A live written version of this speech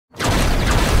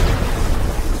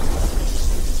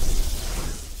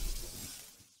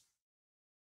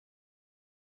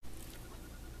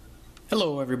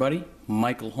Hello everybody,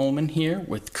 Michael Holman here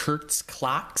with Curt's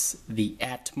Clocks, the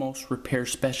Atmos repair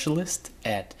specialist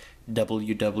at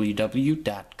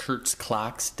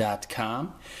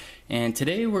www.curtsclocks.com. And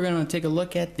today we're going to take a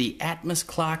look at the Atmos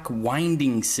clock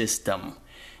winding system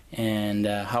and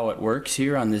how it works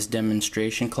here on this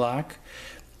demonstration clock.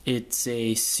 It's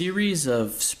a series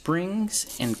of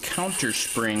springs and counter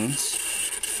springs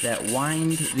that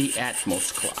wind the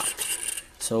Atmos clock.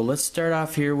 So let's start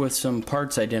off here with some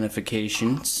parts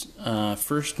identifications.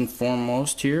 First and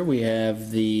foremost here we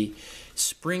have the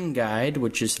spring guide,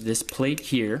 which is this plate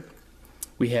here.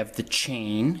 We have the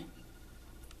chain,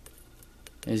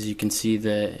 as you can see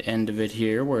the end of it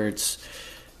here where it's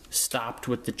stopped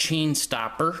with the chain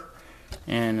stopper,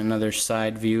 and another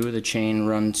side view, the chain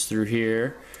runs through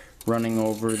here running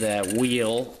over that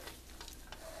wheel.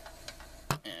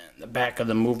 The back of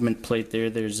the movement plate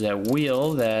there's that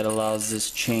wheel that allows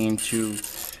this chain to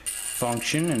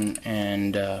function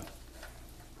and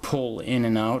pull in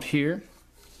and out here.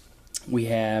 We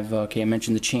have, I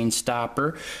mentioned the chain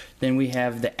stopper. Then we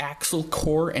have the axle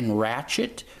core and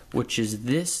ratchet, which is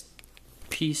this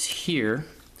piece here,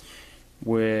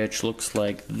 which looks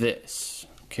like this.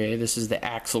 Okay, this is the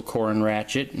axle core and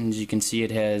ratchet, and as you can see it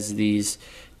has these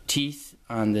teeth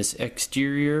on this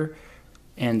exterior,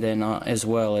 and then as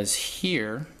well as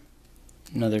here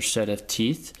another set of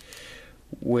teeth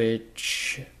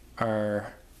which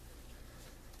are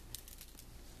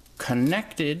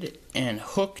connected and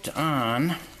hooked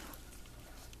on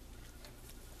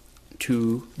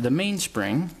to the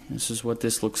mainspring. This is what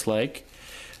this looks like,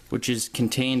 which is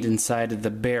contained inside of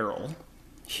the barrel.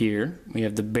 Here we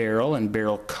have the barrel and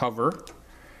barrel cover,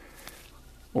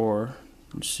 or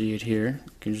you see it here,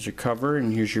 here's your cover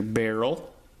and here's your barrel,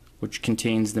 which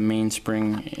contains the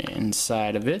mainspring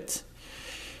inside of it.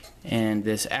 And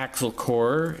this axle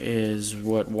core is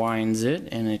what winds it,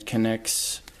 and it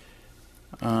connects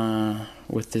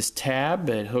with this tab.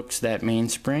 It hooks that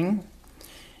mainspring,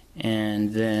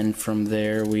 and then from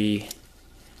there we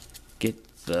get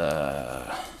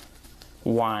the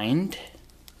wind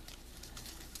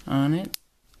on it.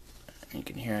 You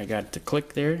can hear I got it to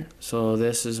click there. So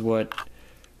this is what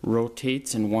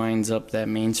rotates and winds up that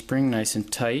mainspring nice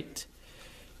and tight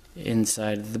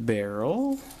inside of the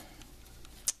barrel.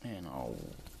 And I'll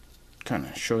kind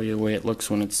of show you the way it looks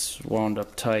when it's wound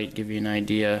up tight, give you an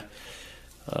idea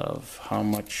of how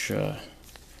much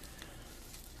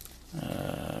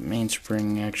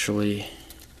mainspring actually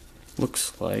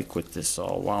looks like with this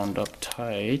all wound up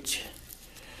tight.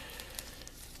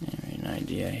 Give you an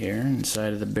idea here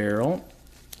inside of the barrel.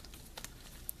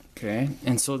 Okay,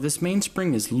 and so this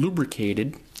mainspring is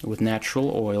lubricated with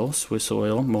natural oil, Swiss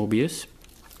oil, Mobius,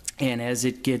 and as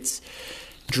it gets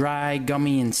dry,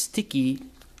 gummy, and sticky,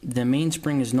 the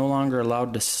mainspring is no longer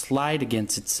allowed to slide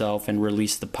against itself and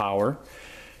release the power.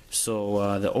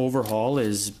 So the overhaul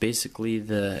is basically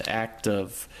the act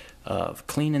of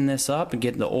cleaning this up and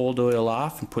getting the old oil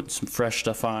off and putting some fresh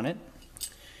stuff on it.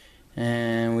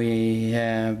 And we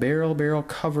have barrel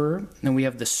cover, and we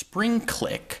have the spring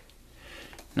click.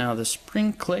 Now the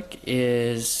spring click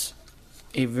is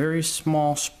a very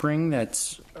small spring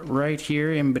that's right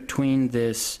here in between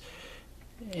this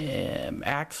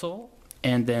axle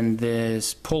and then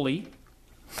this pulley,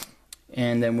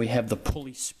 and then we have the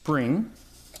pulley spring,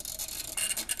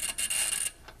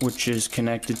 which is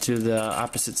connected to the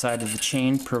opposite side of the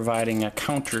chain, providing a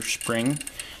counter spring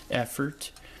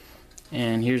effort.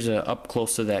 And here's a up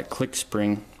close to that click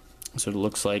spring. So it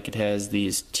looks like it has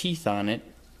these teeth on it,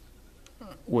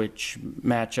 which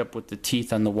match up with the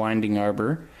teeth on the winding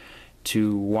arbor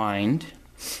to wind.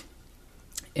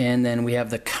 And then we have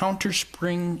the counter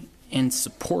spring and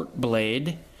support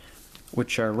blade,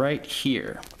 which are right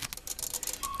here,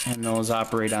 and those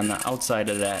operate on the outside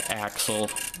of that axle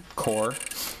core,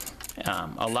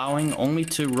 allowing only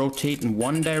to rotate in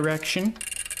one direction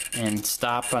and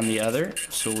stop on the other,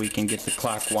 so we can get the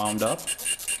clock wound up.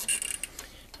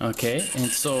 Okay,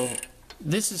 and so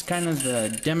this is kind of the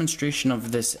demonstration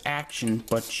of this action,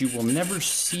 but you will never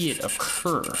see it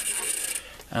occur.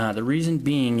 The reason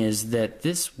being is that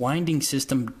this winding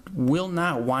system will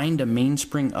not wind a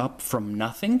mainspring up from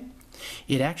nothing.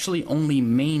 It actually only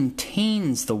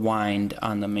maintains the wind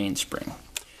on the mainspring.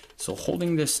 So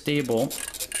holding this stable,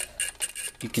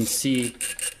 you can see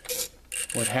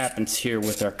what happens here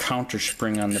with our counter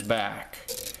spring on the back.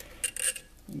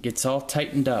 It gets all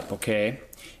tightened up, okay?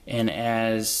 And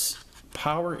as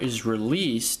power is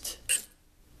released,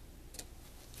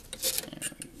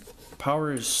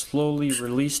 power is slowly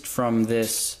released from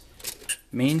this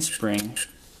mainspring,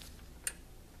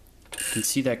 You can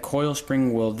see that coil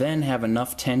spring will then have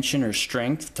enough tension or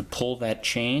strength to pull that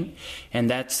chain, and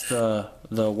that's the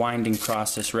winding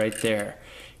process right there.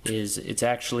 It's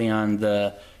actually on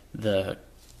the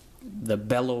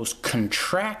bellows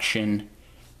contraction,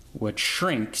 which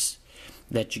shrinks,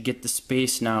 that you get the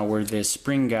space now where the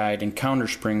spring guide and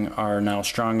counterspring are now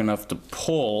strong enough to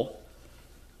pull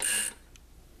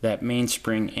that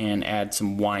mainspring and add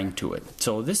some wind to it.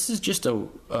 So this is just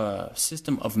a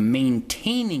system of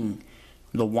maintaining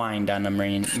the wind on the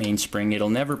mainspring. It'll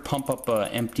never pump up an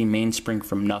empty mainspring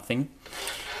from nothing.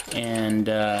 And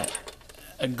a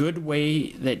good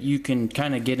way that you can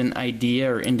kind of get an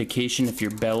idea or indication if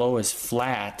your bellow is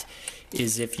flat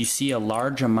is if you see a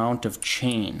large amount of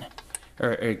chain,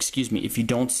 or excuse me, if you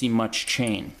don't see much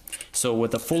chain. So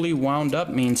with a fully wound up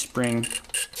mainspring,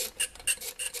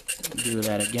 do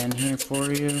that again here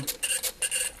for you.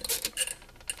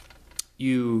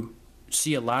 You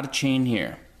see a lot of chain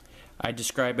here. I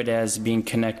describe it as being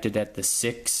connected at the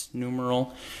 6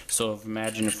 numeral. So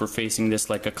imagine if we're facing this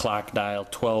like a clock dial,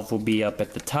 12 will be up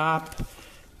at the top,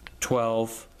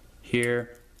 12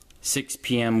 here, 6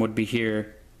 p.m. would be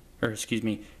here, or excuse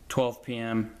me, 12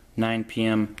 p.m., 9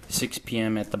 p.m., 6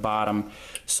 p.m. at the bottom.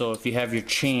 So if you have your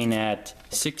chain at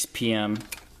 6 p.m.,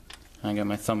 I got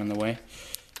my thumb in the way.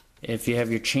 If you have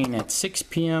your chain at 6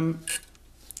 p.m.,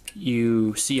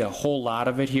 you see a whole lot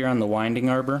of it here on the winding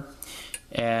arbor.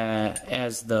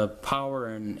 As the power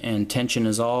and tension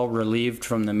is all relieved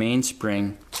from the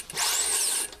mainspring,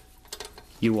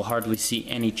 you will hardly see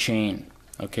any chain.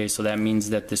 Okay, so that means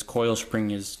that this coil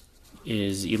spring is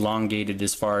elongated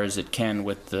as far as it can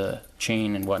with the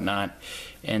chain and whatnot.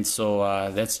 And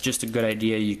so that's just a good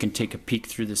idea. You can take a peek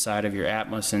through the side of your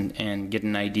Atmos and get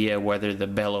an idea whether the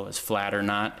bellow is flat or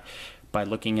not by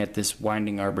looking at this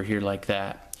winding arbor here like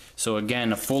that. So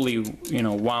again, a fully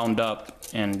wound up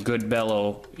and good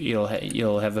bellow, you'll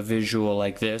have a visual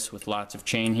like this with lots of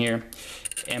chain here.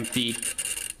 Empty,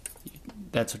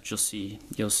 that's what you'll see.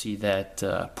 You'll see that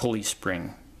pulley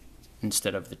spring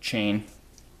instead of the chain.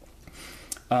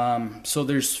 So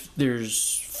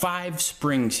there's 5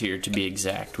 springs here to be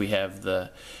exact. We have the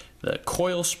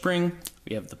coil spring,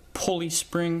 we have the pulley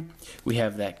spring, we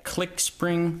have that click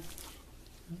spring.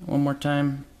 One more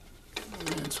time.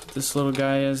 That's what this little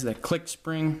guy is, that click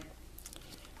spring.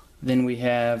 Then we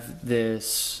have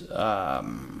this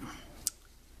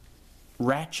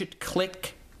ratchet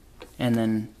click, and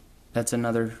then that's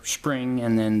another spring,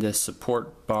 and then the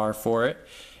support bar for it.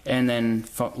 And then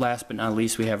last but not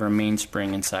least, we have our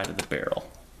mainspring inside of the barrel.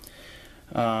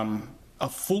 A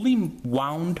fully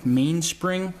wound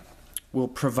mainspring will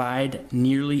provide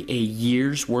nearly a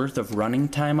year's worth of running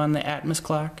time on the Atmos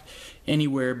clock,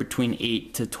 anywhere between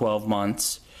 8 to 12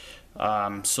 months.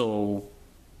 So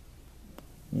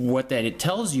what that it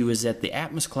tells you is that the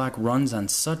Atmos clock runs on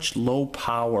such low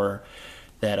power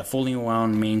that a fully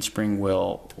wound mainspring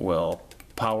will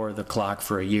power the clock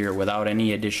for a year without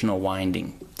any additional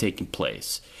winding taking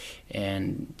place.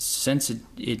 And since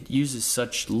it uses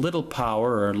such little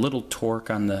power or little torque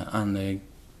on the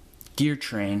gear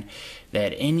train,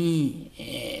 that any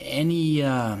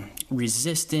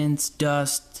resistance,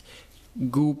 dust,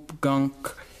 goop,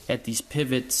 gunk at these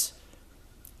pivots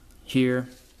here,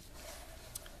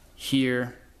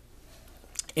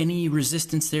 any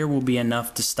resistance there will be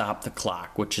enough to stop the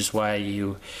clock, which is why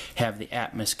you have the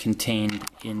Atmos contained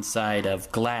inside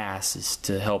of glass, is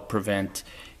to help prevent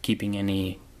keeping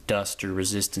any dust or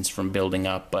resistance from building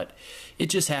up. But it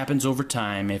just happens over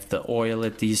time. If the oil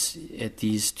at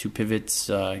these 2 pivots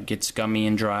gets gummy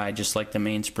and dry, just like the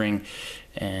mainspring,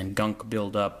 and gunk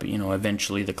build up,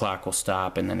 eventually the clock will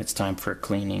stop, and then it's time for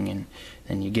cleaning, and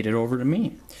then you get it over to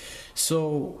me.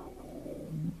 So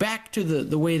back to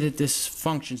the way that this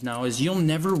functions now is you'll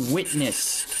never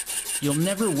witness the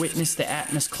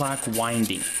Atmos clock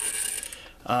winding.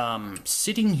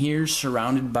 Sitting here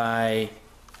surrounded by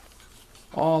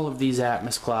all of these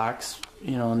Atmos clocks,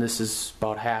 and this is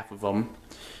about half of them,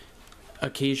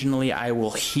 occasionally I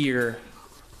will hear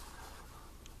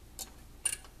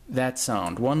that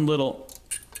sound, one little,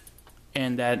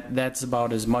 and that's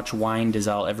about as much wind as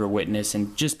I'll ever witness.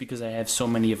 And just because I have so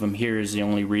many of them here is the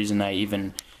only reason I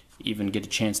even get a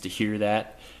chance to hear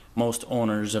that. Most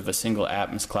owners of a single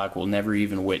Atmos clock will never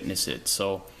even witness it.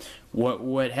 So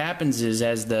what happens is,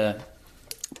 as the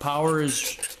power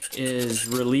is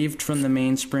relieved from the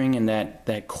mainspring and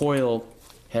that coil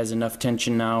has enough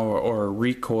tension now or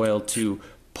recoil to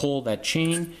pull that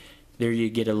chain, there you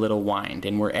get a little wind.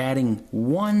 And we're adding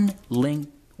one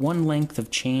length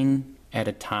of chain at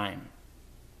a time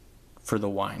for the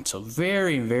wind. So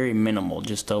very, very minimal,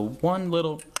 just one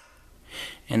little,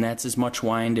 and that's as much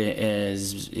wind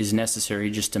as is necessary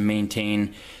just to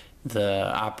maintain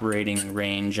the operating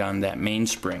range on that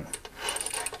mainspring.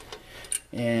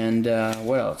 And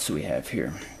what else do we have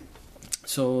here?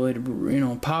 So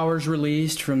it, power is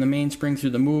released from the mainspring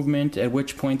through the movement, at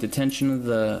which point the tension of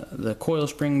the coil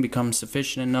spring becomes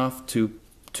sufficient enough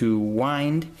to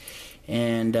wind.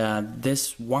 And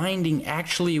this winding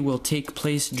actually will take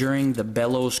place during the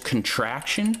bellows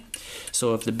contraction.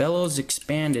 So if the bellows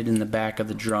expanded in the back of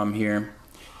the drum here,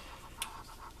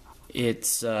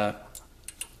 it's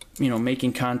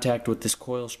making contact with this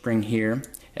coil spring here.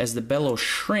 As the bellows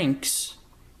shrinks,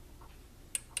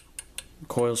 the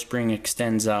coil spring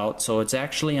extends out, so it's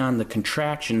actually on the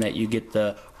contraction that you get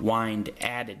the wind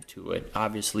added to it.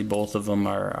 Obviously both of them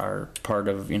are part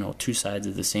of, two sides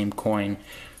of the same coin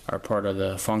are part of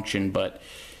the function, but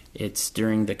it's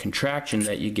during the contraction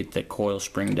that you get the coil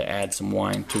spring to add some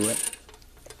wind to it.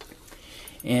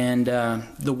 And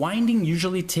the winding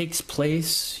usually takes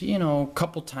place, a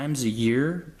couple times a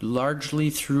year, largely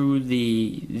through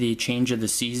the change of the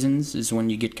seasons is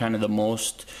when you get kind of the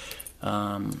most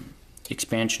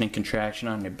expansion and contraction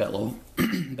on your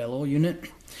bellow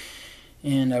unit.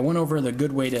 And I went over the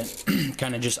good way to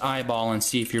kind of just eyeball and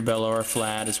see if your bellow are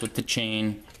flat is with the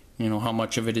chain, how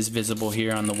much of it is visible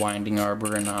here on the winding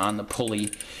arbor and on the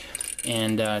pulley.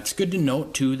 And it's good to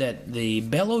note too that the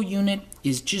bellow unit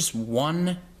is just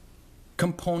one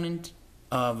component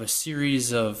of a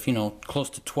series of close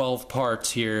to 12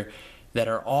 parts here that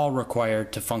are all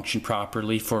required to function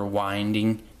properly for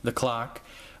winding the clock.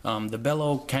 The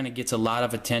bellow kind of gets a lot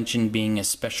of attention, being a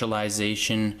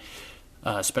specialized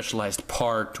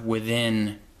part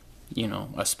within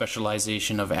a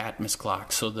specialization of Atmos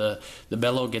clocks. So the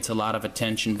bellow gets a lot of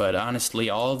attention, but honestly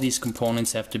all of these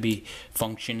components have to be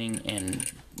functioning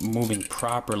and moving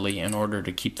properly in order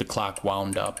to keep the clock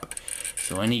wound up.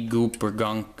 So any goop or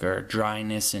gunk or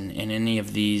dryness in any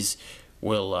of these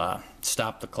will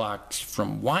stop the clock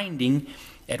from winding,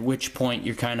 at which point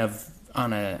you're kind of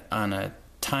on a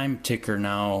time ticker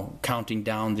now, counting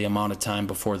down the amount of time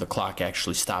before the clock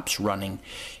actually stops running.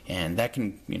 And that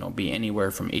can be anywhere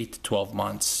from 8 to 12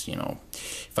 months.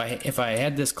 If I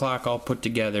had this clock all put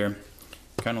together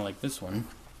kind of like this one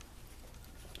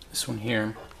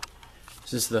here,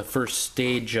 this is the first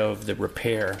stage of the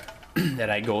repair that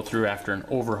I go through after an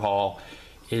overhaul,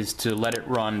 is to let it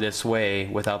run this way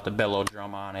without the bellow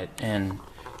drum on it. And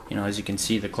as you can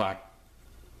see, the clock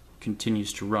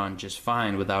continues to run just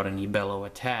fine without any bellow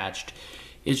attached.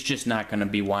 It's just not going to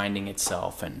be winding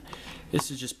itself, and this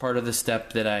is just part of the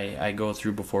step that I go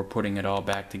through before putting it all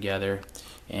back together.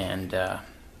 And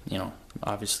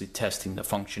obviously testing the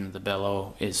function of the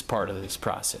bellow is part of this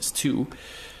process too.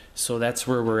 So that's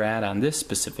where we're at on this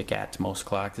specific Atmos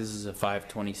clock. This is a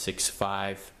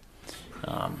 526.5.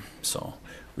 So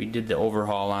we did the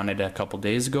overhaul on it a couple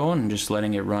days ago and just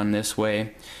letting it run this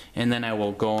way. And then I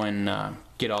will go and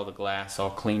get all the glass all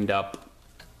cleaned up,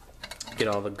 get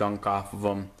all the gunk off of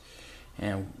them.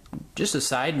 And just a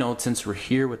side note, since we're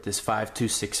here with this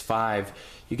 5265,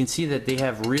 you can see that they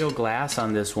have real glass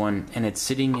on this one, and it's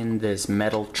sitting in this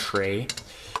metal tray.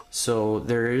 So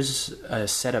there is a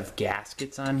set of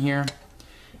gaskets on here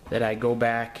that I go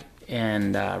back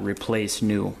and replace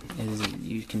new. As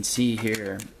you can see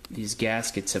here, these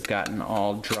gaskets have gotten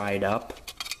all dried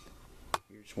up.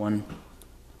 Here's one.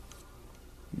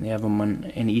 They have them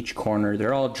in each corner.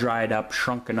 They're all dried up,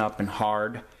 shrunken up, and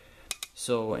hard.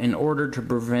 So in order to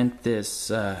prevent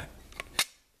this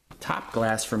top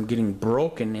glass from getting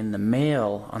broken in the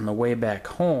mail on the way back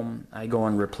home, I go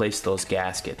and replace those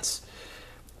gaskets.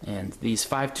 And these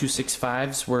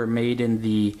 5265s were made in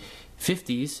the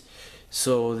 50s,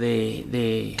 so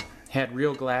they had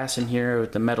real glass in here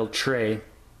with the metal tray.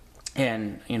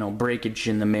 And breakage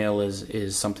in the mail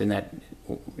is something that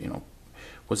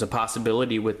was a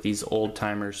possibility with these old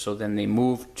timers. So then they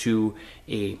moved to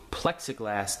a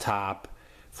plexiglass top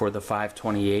for the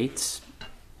 528s,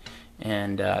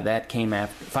 and that came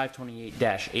after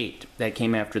 528-8. That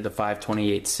came after the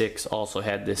 528-6, also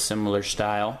had this similar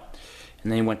style.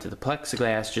 And they went to the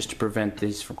plexiglass just to prevent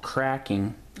these from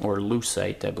cracking, or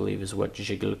lucite, I believe is what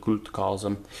Jaeger LeCoultre calls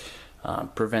them.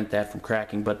 Prevent that from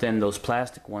cracking. But then those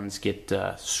plastic ones get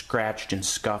scratched and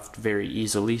scuffed very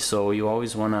easily, so you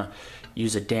always want to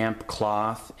use a damp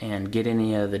cloth and get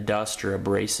any of the dust or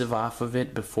abrasive off of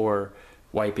it before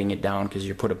wiping it down, because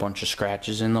you put a bunch of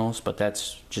scratches in those. But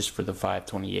that's just for the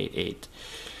 528-8.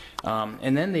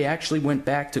 And then they actually went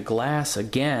back to glass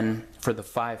again for the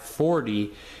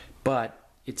 540, but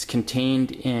it's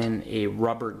contained in a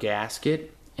rubber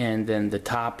gasket, and then the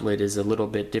top lid is a little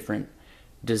bit different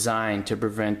designed to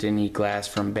prevent any glass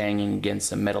from banging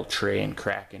against a metal tray and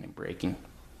cracking and breaking.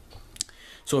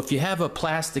 So if you have a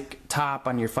plastic top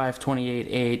on your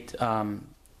 528/8,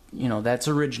 you know, that's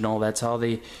original. That's how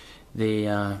they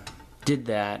did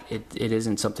that. It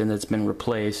isn't something that's been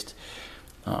replaced.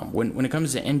 When it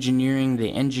comes to engineering, they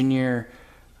engineer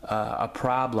a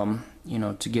problem, you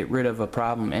know, to get rid of a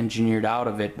problem engineered out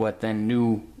of it, what then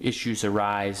new issues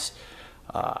arise.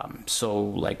 So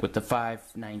like with the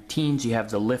 519s, you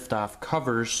have the lift-off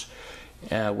covers,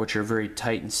 which are very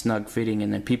tight and snug fitting,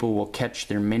 and then people will catch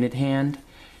their minute hand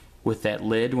with that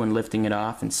lid when lifting it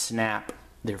off and snap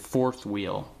their fourth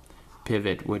wheel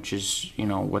pivot, which is, you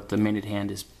know, what the minute hand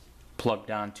is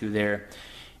plugged onto there.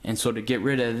 And so to get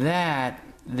rid of that,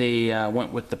 they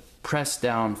went with the press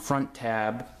down front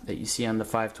tab that you see on the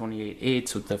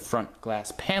 528/8s with the front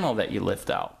glass panel that you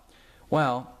lift out.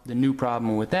 Well, the new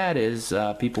problem with that is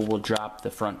people will drop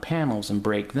the front panels and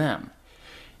break them.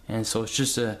 And so it's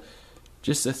just a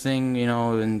thing, you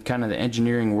know, in kind of the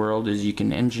engineering world, is you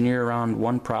can engineer around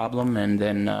one problem and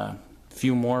then a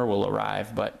few more will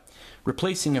arrive. But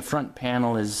replacing a front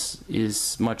panel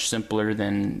is much simpler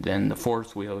than the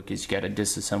fourth wheel, because you got to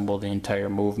disassemble the entire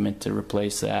movement to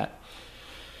replace that.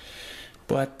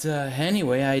 But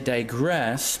anyway, I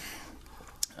digress.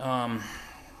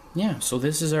 Yeah, so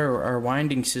this is our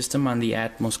winding system on the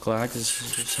Atmos clock.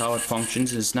 This is how it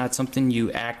functions. It's not something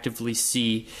you actively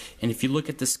see, and if you look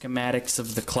at the schematics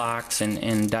of the clocks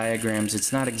and diagrams,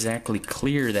 it's not exactly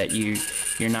clear that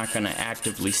you're not going to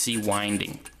actively see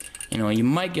winding. You know, you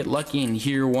might get lucky and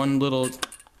hear one little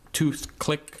tooth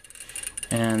click,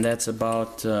 and that's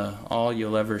about all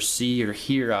you'll ever see or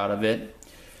hear out of it.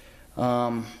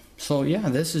 So yeah,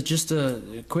 this is just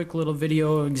a quick little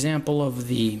video example of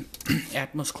the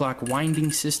Atmos clock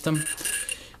winding system.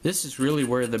 This is really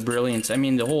where the brilliance, I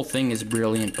mean, the whole thing is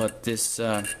brilliant, but this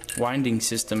winding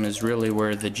system is really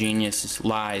where the genius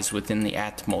lies within the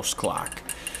Atmos clock.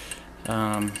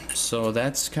 So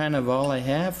that's kind of all I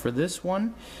have for this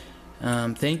one.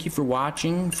 Thank you for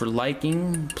watching, for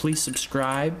liking. Please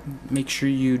subscribe. Make sure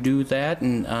you do that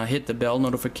and hit the bell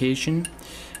notification.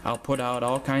 I'll put out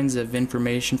all kinds of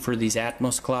information for these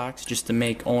Atmos clocks just to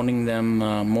make owning them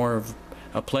more of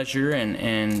a pleasure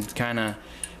and kind of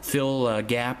fill a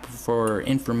gap for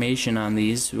information on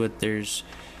these. But there's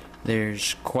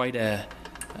quite a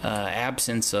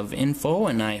absence of info,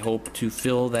 and I hope to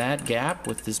fill that gap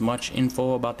with as much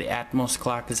info about the Atmos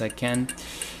clock as I can,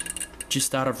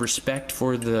 just out of respect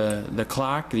for the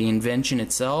clock, the invention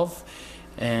itself,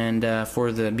 and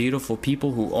for the beautiful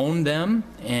people who own them,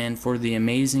 and for the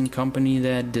amazing company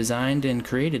that designed and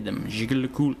created them, Jaeger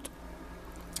LeCoultre.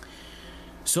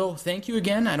 So thank you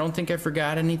again. I don't think I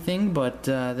forgot anything, but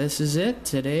this is it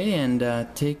today, and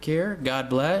take care. God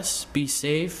bless. Be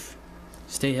safe.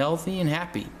 Stay healthy and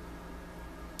happy.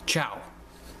 Ciao.